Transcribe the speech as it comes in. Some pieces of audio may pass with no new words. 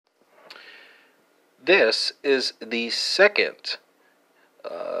This is the second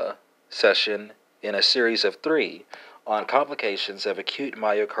session in a series of 3 on complications of acute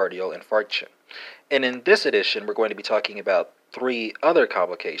myocardial infarction. And in this edition, we're going to be talking about 3 other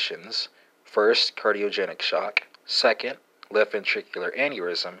complications. First, cardiogenic shock. Second, left ventricular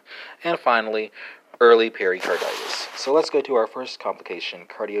aneurysm. And finally, early pericarditis. So let's go to our first complication,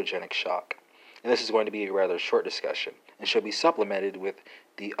 cardiogenic shock. And this is going to be a rather short discussion and should be supplemented with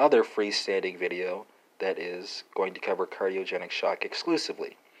the other freestanding video that is going to cover cardiogenic shock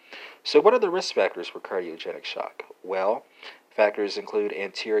exclusively. So what are the risk factors for cardiogenic shock? Well, factors include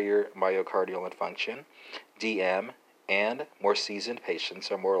anterior myocardial infarction, DM, and more seasoned patients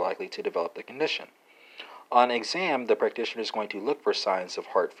are more likely to develop the condition. On exam, the practitioner is going to look for signs of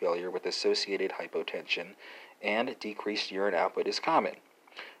heart failure with associated hypotension, and decreased urine output is common.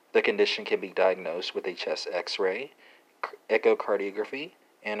 The condition can be diagnosed with a chest X-ray, echocardiography,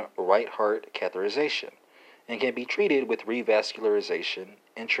 and right heart catheterization, and can be treated with revascularization,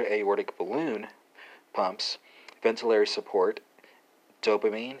 intra-aortic balloon pumps, ventilatory support,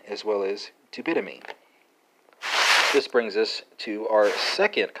 dopamine, as well as bupivacaine. This brings us to our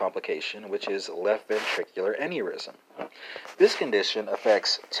second complication, which is left ventricular aneurysm. This condition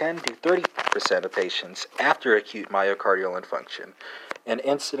affects 10 to 30% of patients after acute myocardial infarction, and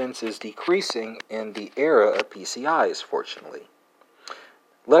incidence is decreasing in the era of PCIs, fortunately.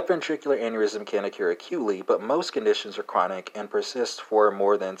 Left ventricular aneurysm can occur acutely, but most conditions are chronic and persist for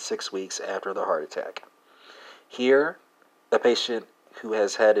more than 6 weeks after the heart attack. Here, a patient who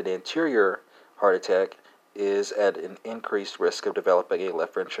has had an anterior heart attack is at an increased risk of developing a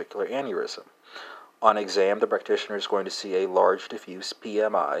left ventricular aneurysm. On exam, the practitioner is going to see a large diffuse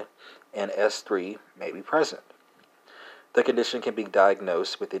PMI, and S3 may be present. The condition can be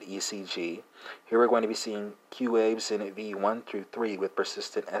diagnosed with an ECG. Here we're going to be seeing Q waves in V1 through 3 with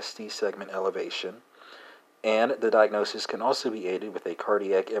persistent ST segment elevation, and the diagnosis can also be aided with a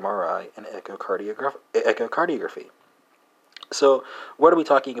cardiac MRI and echocardiography. So, what are we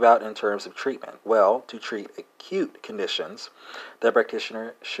talking about in terms of treatment? Well, to treat acute conditions, the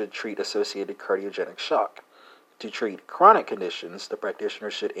practitioner should treat associated cardiogenic shock. To treat chronic conditions, the practitioner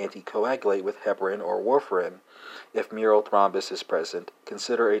should anticoagulate with heparin or warfarin. If mural thrombus is present,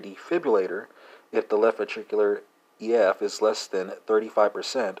 consider a defibrillator if the left ventricular EF is less than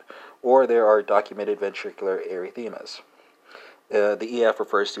 35%, or there are documented ventricular erythemas. The EF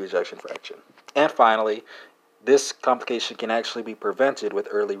refers to ejection fraction. And finally, this complication can actually be prevented with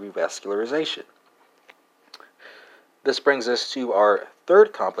early revascularization. This brings us to our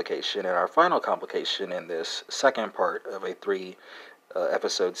third complication and our final complication in this second part of a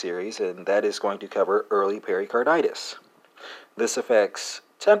 3-episode series, and that is going to cover early pericarditis. This affects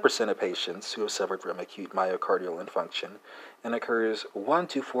 10% of patients who have suffered from acute myocardial infarction and occurs 1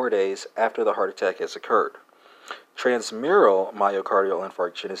 to 4 days after the heart attack has occurred. Transmural myocardial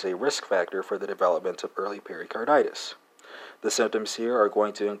infarction is a risk factor for the development of early pericarditis. The symptoms here are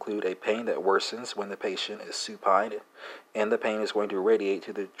going to include a pain that worsens when the patient is supine, and the pain is going to radiate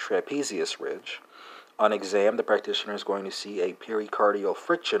to the trapezius ridge. On exam, the practitioner is going to see a pericardial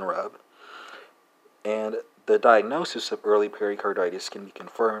friction rub, and the diagnosis of early pericarditis can be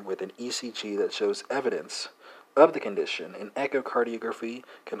confirmed with an ECG that shows evidence of the condition, and echocardiography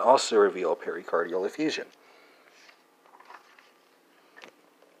can also reveal pericardial effusion.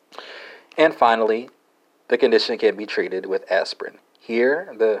 And finally, the condition can be treated with aspirin.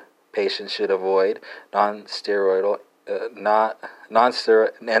 Here, the patient should avoid non-steroidal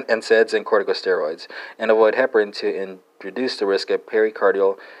NSAIDs and corticosteroids, and avoid heparin to reduce the risk of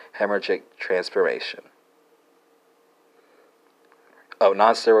pericardial hemorrhagic transformation. Oh,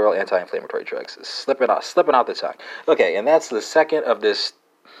 non-steroidal anti-inflammatory drugs. Slipping out the tongue. Okay, and that's the second of this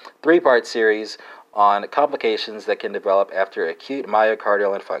 3-part series on complications that can develop after acute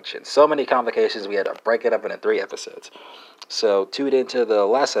myocardial infarction. So many complications, we had to break it up into 3 episodes. So tune into the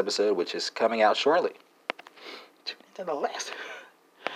last episode, which is coming out shortly. Tune into the last.